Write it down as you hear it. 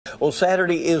Well,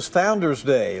 Saturday is Founders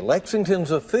Day, Lexington's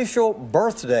official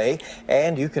birthday,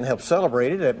 and you can help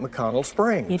celebrate it at McConnell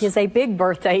Springs. It is a big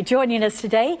birthday. Joining us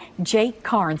today, Jake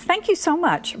Karnes. Thank you so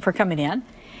much for coming in.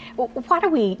 Why do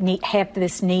we have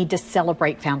this need to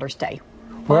celebrate Founders Day?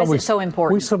 Why is it so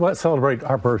important? We celebrate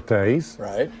our birthdays.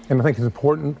 Right. And I think it's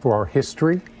important for our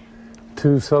history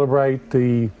to celebrate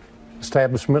the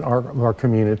establishment of our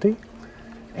community.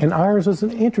 And ours is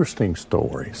an interesting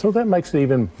story, so that makes it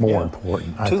even more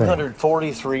important, I think.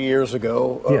 243 years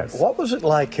ago. Yes. What was it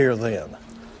like here then?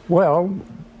 Well,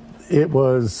 it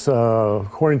was,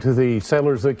 according to the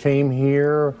settlers that came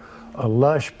here, a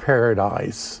lush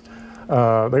paradise. They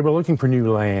were looking for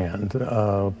new land,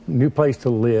 new place to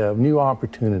live, new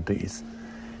opportunities.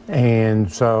 And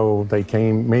so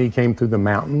many came through the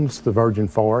mountains, the virgin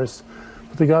forest.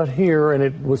 But they got here and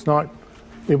it was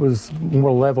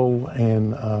more level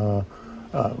and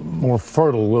more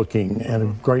fertile looking and a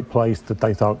great place that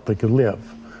they thought they could live.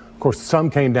 Of course, some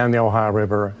came down the Ohio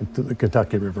River to the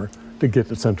Kentucky River to get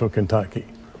to central Kentucky.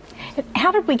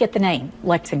 How did we get the name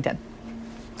Lexington?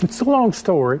 It's a long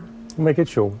story. I'll make it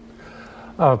short.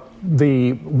 William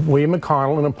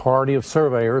McConnell and a party of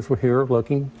surveyors were here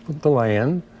looking at the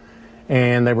land,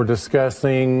 and they were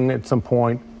discussing at some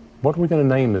point, what are we going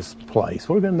to name this place?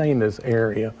 What are we going to name this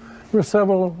area? There were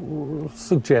several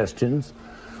suggestions,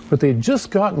 but they had just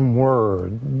gotten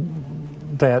word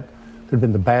that there had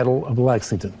been the Battle of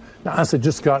Lexington. Now, I said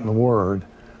just gotten the word.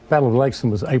 Battle of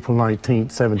Lexington was April 19th,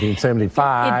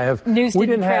 1775. News we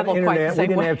didn't have travel internet. quite the same We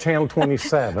didn't way. have Channel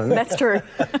 27. That's true.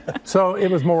 So it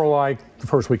was more like the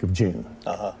first week of June.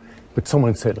 But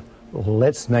someone said,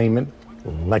 let's name it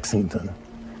Lexington.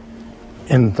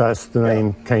 And thus the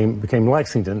name became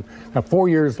Lexington. Now, 4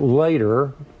 years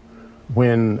later,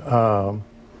 when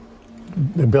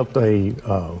they built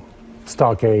a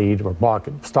stockade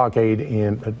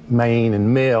in Maine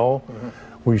and Mill,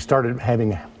 we started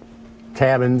having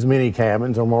cabins, many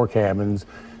cabins or more cabins.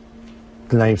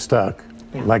 The name stuck,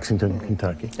 Lexington,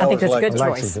 Kentucky. I think that's a good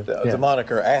choice. choice. The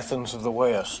moniker Athens of the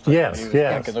West. Yes,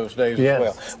 Back in those days as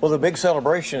well. Well, the big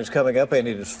celebration is coming up, and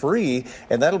it is free,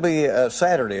 and that'll be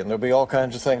Saturday, and there'll be all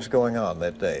kinds of things going on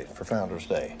that day for Founders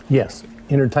Day. Yes,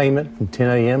 entertainment from 10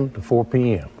 a.m. to 4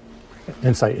 p.m.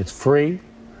 And say it's free,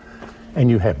 and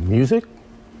you have music,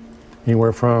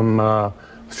 anywhere from, I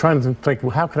was trying to think,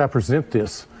 well, how could I present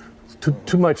this? It's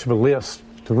too much of a list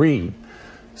to read.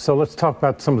 So let's talk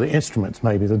about some of the instruments,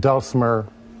 maybe the dulcimer,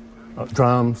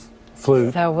 drums,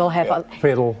 flute, So we'll have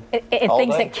fiddle.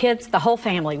 things that kids, the whole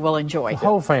family will enjoy. The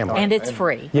whole family. And it's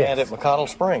free. Yes. And at McConnell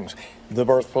Springs, the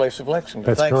birthplace of Lexington.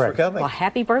 That's Thanks correct. for coming. Well,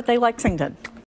 happy birthday, Lexington.